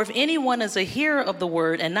 For if anyone is a hearer of the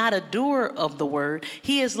word and not a doer of the word,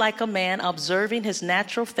 he is like a man observing his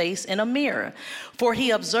natural face in a mirror. For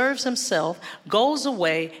he observes himself, goes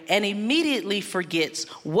away, and immediately forgets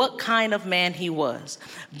what kind of man he was.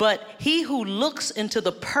 But he who looks into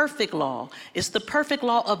the perfect law, it's the perfect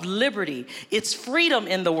law of liberty. It's freedom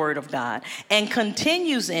in the word of God, and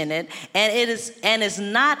continues in it, and is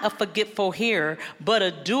not a forgetful hearer, but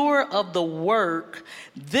a doer of the work.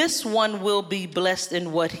 This one will be blessed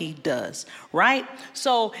in what he does, right?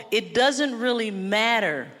 So it doesn't really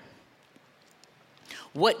matter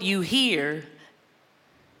what you hear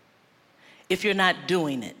if you're not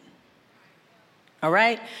doing it. All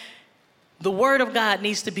right? The word of God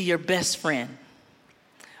needs to be your best friend.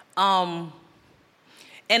 And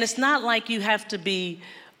it's not like you have to be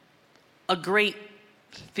a great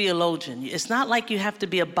theologian. It's not like you have to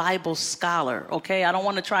be a Bible scholar, okay? I don't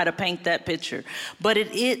want to try to paint that picture. But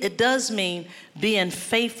it does mean being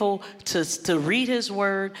faithful to read his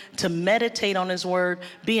word, to meditate on his word,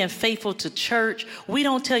 being faithful to church. We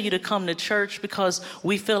don't tell you to come to church because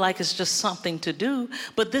we feel like it's just something to do,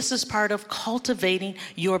 but this is part of cultivating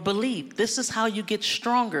your belief. This is how you get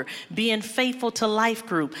stronger. Being faithful to life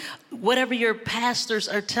group. Whatever your pastors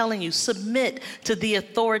are telling you, submit to the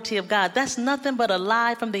authority of God. That's nothing but a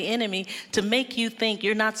lie from the enemy to make you think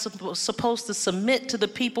you're not supposed to submit to the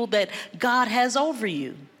people that God has over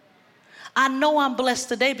you. I know I'm blessed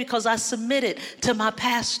today because I submitted to my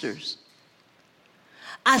pastors.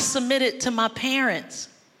 I submitted to my parents.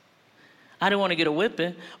 I didn't want to get a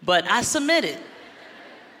whipping, but I submitted.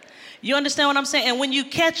 You understand what I'm saying? And when you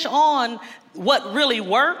catch on what really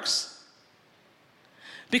works,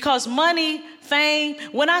 because money, fame,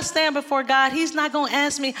 when I stand before God, he's not going to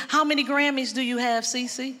ask me, how many Grammys do you have,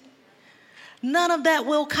 CeCe? None of that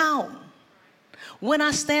will count. When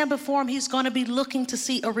I stand before him, he's going to be looking to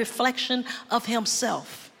see a reflection of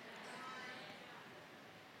himself.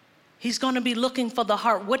 He's going to be looking for the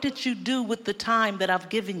heart. What did you do with the time that I've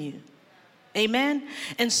given you? Amen?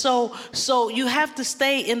 And so you have to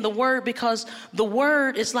stay in the word, because the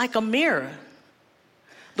word is like a mirror.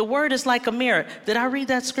 The word is like a mirror. Did I read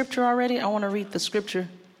that scripture already? I want to read the scripture.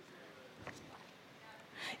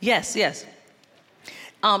 Yes.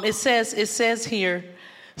 It says here,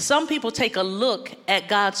 some people take a look at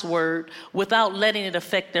God's word without letting it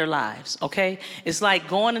affect their lives, okay? It's like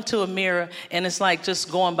going into a mirror, and it's like just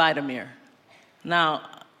going by the mirror. Now,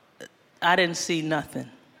 I didn't see nothing.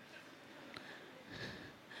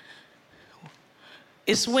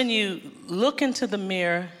 It's when you look into the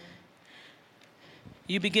mirror,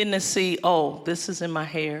 you begin to see, oh, this is in my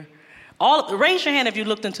hair. Raise your hand if you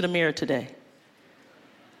looked into the mirror today.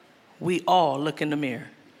 We all look in the mirror,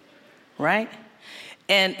 right?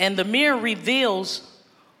 And the mirror reveals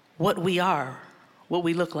what we are, what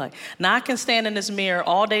we look like. Now, I can stand in this mirror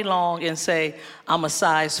all day long and say, I'm a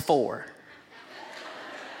size 4.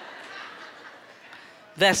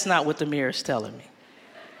 That's not what the mirror is telling me.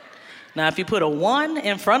 Now, if you put a 1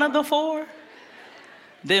 in front of the 4,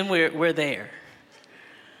 then we're there.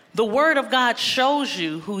 The word of God shows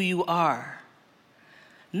you who you are,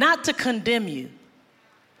 not to condemn you,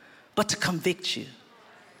 but to convict you,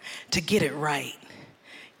 to get it right.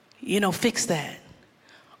 Fix that.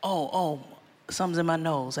 Oh, something's in my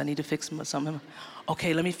nose. I need to fix something.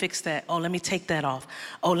 Okay, let me fix that. Oh, let me take that off.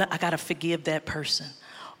 Oh, I got to forgive that person.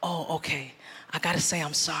 Oh, okay. I got to say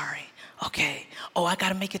I'm sorry. Okay. Oh, I got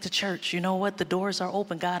to make it to church. You know what? The doors are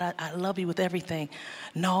open. God, I love you with everything.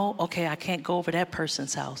 No, okay, I can't go over that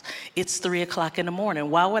person's house. It's 3 o'clock in the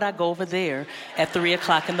morning. Why would I go over there at 3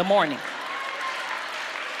 o'clock in the morning?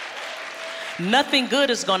 Nothing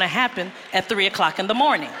good is going to happen at 3 o'clock in the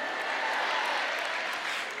morning.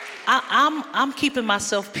 I'm keeping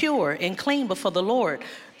myself pure and clean before the Lord.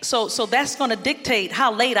 So that's going to dictate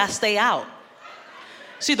how late I stay out.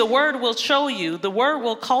 See, the word will show you, the word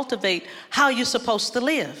will cultivate how you're supposed to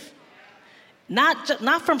live.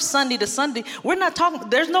 Not from Sunday to Sunday. We're not talking,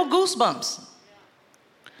 there's no goosebumps.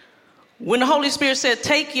 When the Holy Spirit said,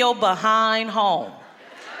 take your behind home,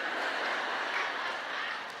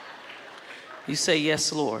 you say,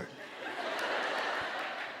 yes, Lord.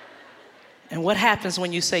 And what happens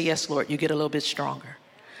when you say, yes, Lord? You get a little bit stronger.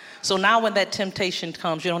 So now when that temptation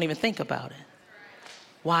comes, you don't even think about it.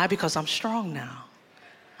 Why? Because I'm strong now.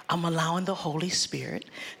 I'm allowing the Holy Spirit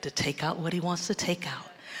to take out what he wants to take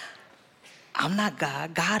out. I'm not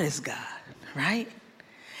God. God is God, right?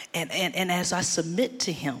 And as I submit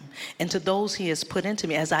to him and to those he has put into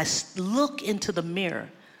me, as I look into the mirror,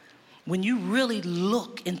 when you really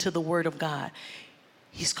look into the word of God,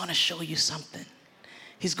 he's going to show you something.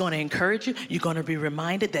 He's going to encourage you. You're going to be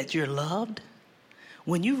reminded that you're loved.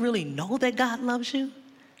 When you really know that God loves you,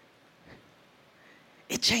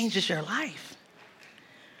 it changes your life.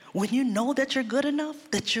 When you know that you're good enough,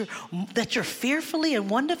 that you're fearfully and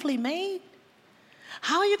wonderfully made,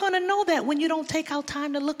 how are you going to know that when you don't take out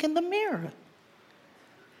time to look in the mirror?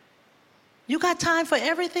 You got time for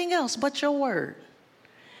everything else but your word.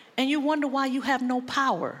 And you wonder why you have no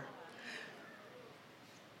power.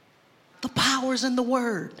 The power's in the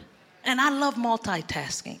word. And I love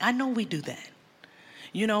multitasking. I know we do that.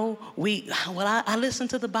 You know, I listened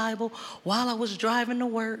to the Bible while I was driving to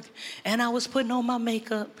work and I was putting on my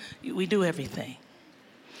makeup. We do everything.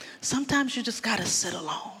 Sometimes you just got to sit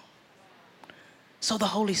alone so the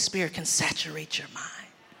Holy Spirit can saturate your mind.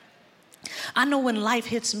 I know when life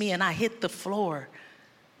hits me and I hit the floor,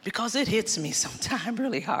 because it hits me sometimes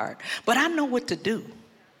really hard, but I know what to do.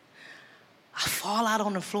 I fall out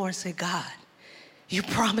on the floor and say, God, you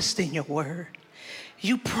promised in your word.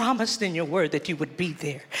 You promised in your word that you would be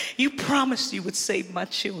there. You promised you would save my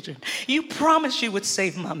children. You promised you would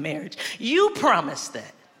save my marriage. You promised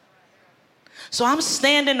that. So I'm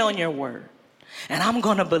standing on your word, and I'm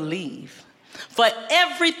going to believe for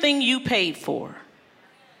everything you paid for.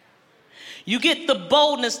 You get the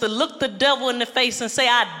boldness to look the devil in the face and say,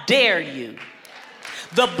 I dare you.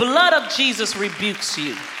 The blood of Jesus rebukes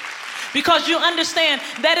you. Because you understand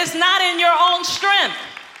that it's not in your own strength.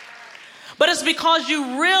 But it's because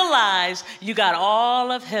you realize you got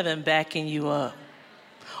all of heaven backing you up.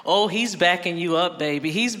 Oh, he's backing you up,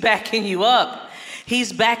 baby. He's backing you up.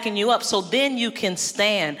 He's backing you up. So then you can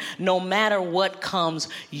stand. No matter what comes,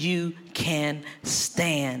 you can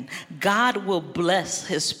stand. God will bless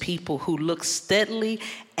his people who look steadily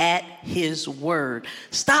at his word.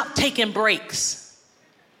 Stop taking breaks.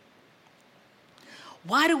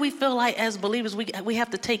 Why do we feel like as believers we have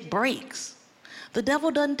to take breaks? The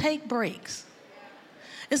devil doesn't take breaks.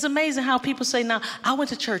 It's amazing how people say, now, I went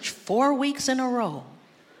to church 4 weeks in a row.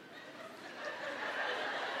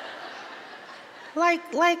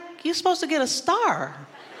 Like you're supposed to get a star.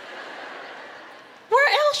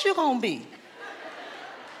 Where else you gonna be?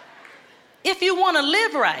 If you want to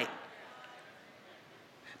live right.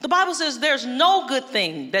 The Bible says there's no good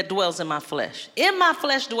thing that dwells in my flesh. In my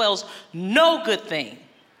flesh dwells no good thing.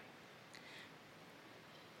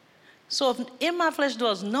 So if in my flesh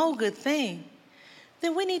dwells no good thing,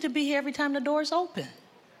 then we need to be here every time the door's open.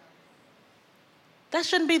 That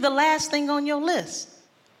shouldn't be the last thing on your list.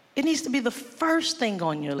 It needs to be the first thing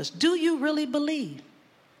on your list. Do you really believe?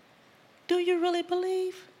 Do you really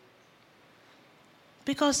believe?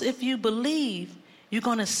 Because if you believe, you're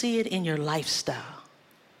going to see it in your lifestyle.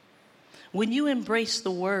 When you embrace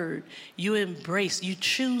the word, you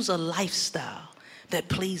choose a lifestyle that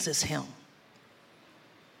pleases him.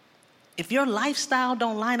 If your lifestyle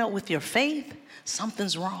don't line up with your faith,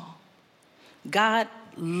 something's wrong. God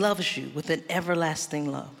loves you with an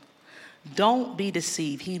everlasting love. Don't be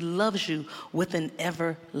deceived. He loves you with an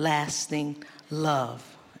everlasting love.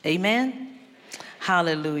 Amen?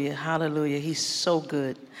 Hallelujah. Hallelujah. He's so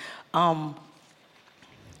good. I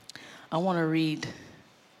want to read,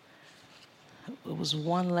 it was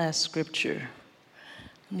one last scripture.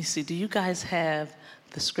 Let me see. Do you guys have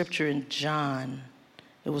the scripture in John?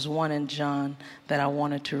 It was one in John that I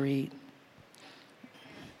wanted to read.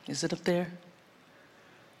 Is it up there?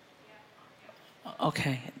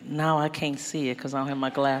 Okay, now I can't see it because I don't have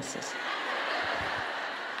my glasses.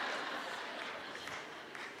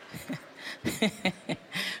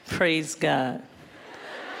 Praise God.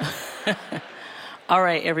 All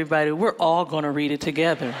right, everybody, we're all going to read it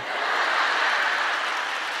together.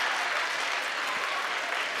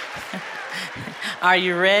 Are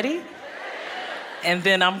you ready? And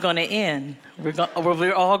then I'm going to end.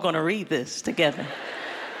 We're all going to read this together.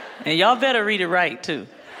 And y'all better read it right, too.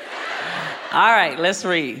 All right, let's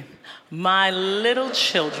read. My little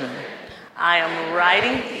children, I am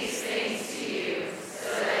writing these things to you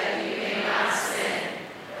so that you may not sin.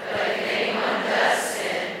 But if anyone does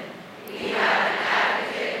sin, we have an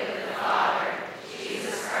advocate with the Father,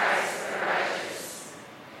 Jesus Christ the righteous.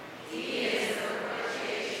 He is the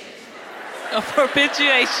propitiation. A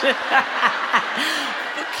propitiation.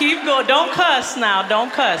 Keep going. Don't cuss now.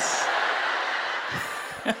 Don't cuss.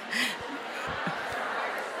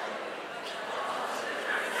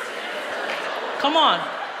 Come on.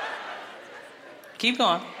 Keep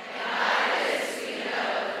going.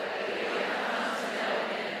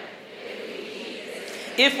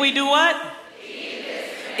 If we do what?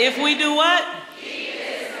 If we do what?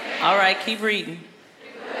 All right, keep reading.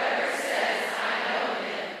 Whoever says, I know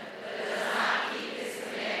him, but does not keep his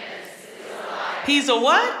commandments is a liar. He's a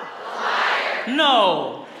what? A liar.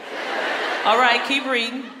 No. All right, keep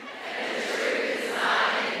reading.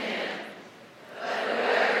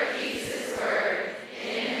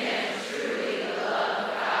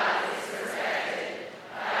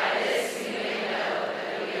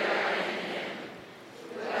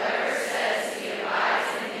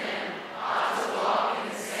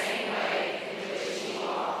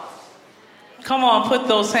 Come on, put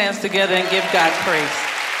those hands together and give God praise.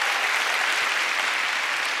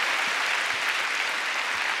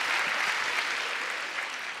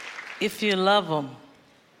 If you love him,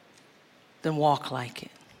 then walk like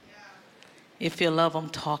it. If you love him,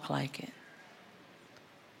 talk like it.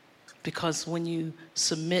 Because when you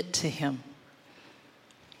submit to him,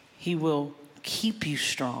 he will keep you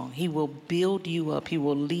strong. He will build you up. He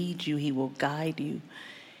will lead you. He will guide you.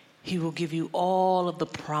 He will give you all of the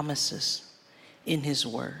promises in his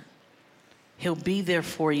word. He'll be there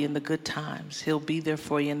for you in the good times. He'll be there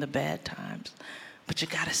for you in the bad times. But you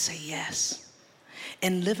got to say yes.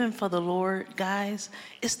 And living for the Lord, guys,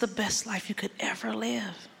 it's the best life you could ever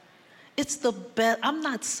live. It's the best. I'm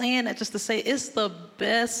not saying that just to say it's the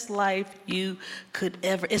best life you could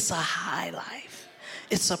ever. It's a high life.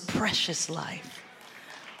 It's a precious life.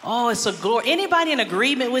 Oh, it's a glory. Anybody in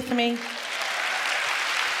agreement with me?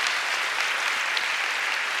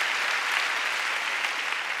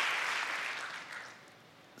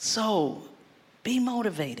 So, be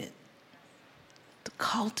motivated to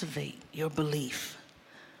cultivate your belief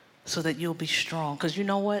so that you'll be strong. Because you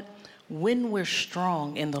know what? When we're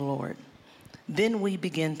strong in the Lord, then we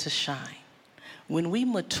begin to shine. When we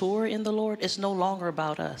mature in the Lord, it's no longer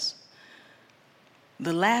about us.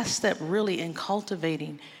 The last step really in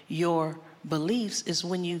cultivating your beliefs is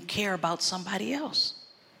when you care about somebody else.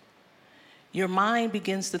 Your mind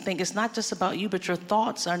begins to think it's not just about you, but your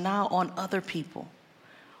thoughts are now on other people.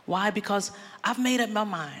 Why? Because I've made up my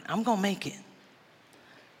mind. I'm going to make it.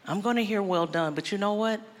 I'm going to hear well done. But you know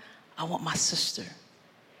what? I want my sister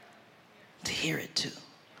to hear it too.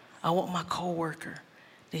 I want my coworker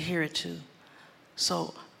to hear it too.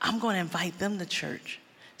 So I'm going to invite them to church.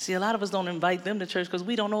 See, a lot of us don't invite them to church because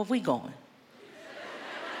we don't know if we're going.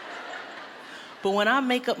 But when I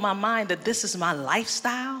make up my mind that this is my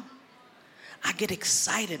lifestyle, I get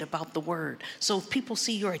excited about the word. So if people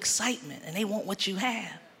see your excitement and they want what you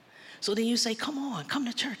have, so then you say, come on, come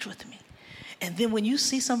to church with me. And then when you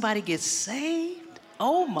see somebody get saved,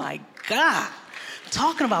 oh my God,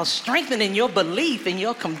 talking about strengthening your belief and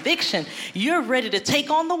your conviction, you're ready to take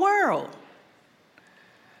on the world.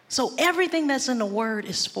 So everything that's in the word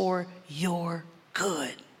is for your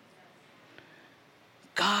good.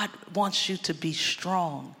 God wants you to be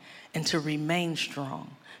strong and to remain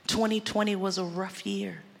strong. 2020 was a rough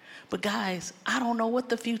year. But guys, I don't know what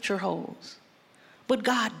the future holds. But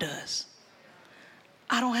God does.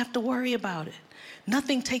 I don't have to worry about it.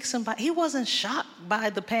 Nothing takes him by. He wasn't shocked by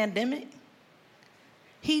the pandemic.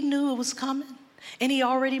 He knew it was coming. And he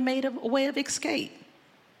already made a way of escape.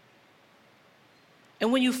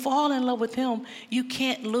 And when you fall in love with him, you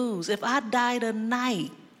can't lose. If I die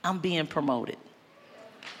tonight, I'm being promoted.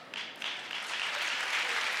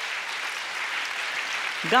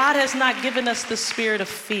 God has not given us the spirit of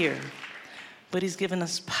fear, but he's given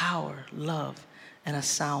us power, love, and a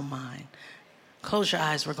sound mind. Close your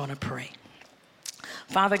eyes, we're going to pray.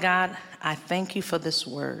 Father God, I thank you for this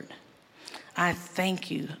word. I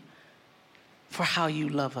thank you for how you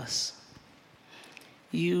love us.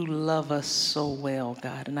 You love us so well,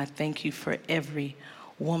 God, and I thank you for every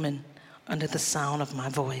woman under the sound of my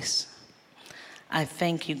voice. I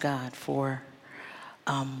thank you, God, for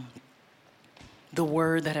the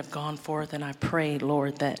word that have gone forth, and I pray,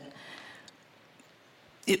 Lord, that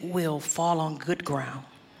it will fall on good ground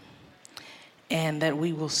and that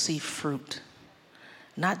we will see fruit.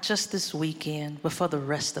 not just this weekend, but for the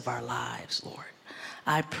rest of our lives, Lord.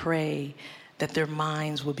 I pray that their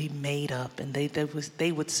minds would be made up and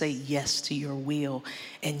they would say yes to your will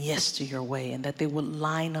and yes to your way, and that they would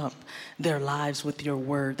line up their lives with your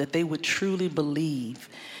word, that they would truly believe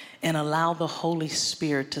and allow the Holy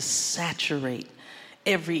Spirit to saturate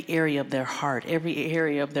every area of their heart, every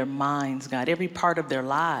area of their minds, God, every part of their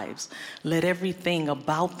lives. Let everything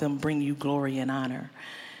about them bring you glory and honor.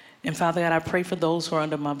 And Father God, I pray for those who are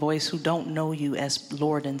under my voice who don't know you as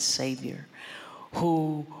Lord and Savior,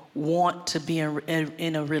 who want to be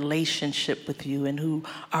in a relationship with you, and who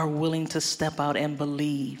are willing to step out and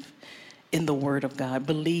believe in the word of God,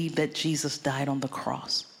 believe that Jesus died on the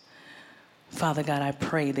cross. Father God, I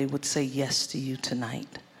pray they would say yes to you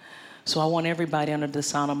tonight. So I want everybody under the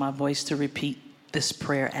sound of my voice to repeat this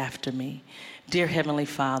prayer after me. Dear Heavenly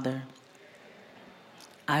Father,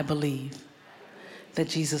 I believe that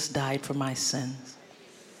Jesus died for my sins.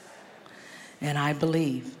 And I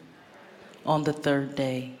believe on the third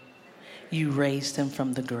day, you raised him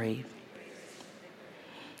from the grave.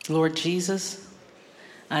 Lord Jesus,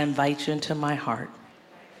 I invite you into my heart.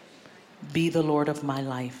 Be the Lord of my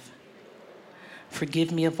life.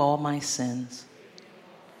 Forgive me of all my sins.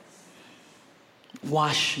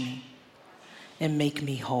 Wash me and make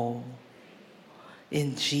me whole.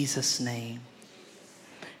 In Jesus' name.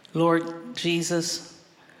 Lord Jesus,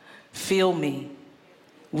 fill me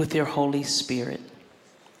with your Holy Spirit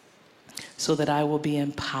so that I will be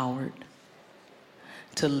empowered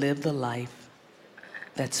to live the life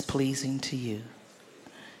that's pleasing to you.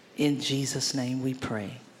 In Jesus' name we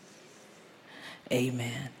pray.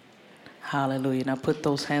 Amen. Hallelujah. Now put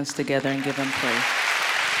those hands together and give him praise.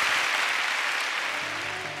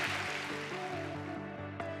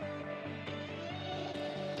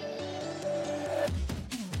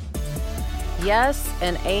 Yes,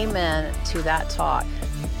 and amen to that talk.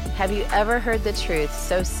 Have you ever heard the truth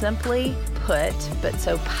so simply put, but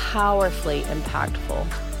so powerfully impactful?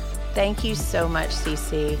 Thank you so much,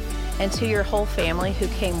 CeCe. And to your whole family who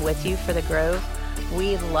came with you for the Grove,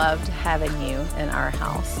 we loved having you in our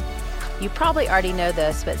house. You probably already know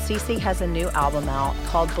this, but CeCe has a new album out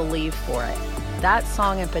called Believe For It. That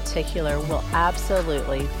song in particular will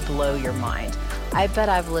absolutely blow your mind. I bet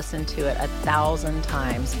I've listened to it 1,000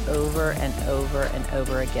 times over and over and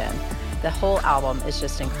over again. The whole album is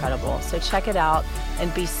just incredible. So check it out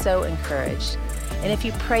and be so encouraged. And if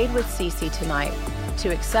you prayed with CeCe tonight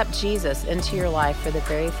to accept Jesus into your life for the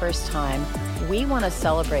very first time, we want to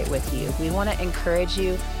celebrate with you. We want to encourage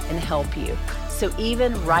you and help you. So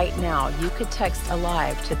even right now, you could text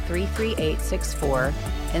ALIVE to 33864,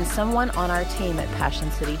 and someone on our team at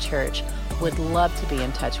Passion City Church would love to be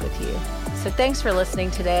in touch with you. So thanks for listening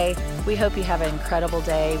today. We hope you have an incredible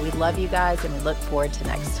day. We love you guys, and we look forward to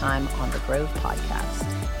next time on the Grove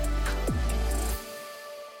Podcast.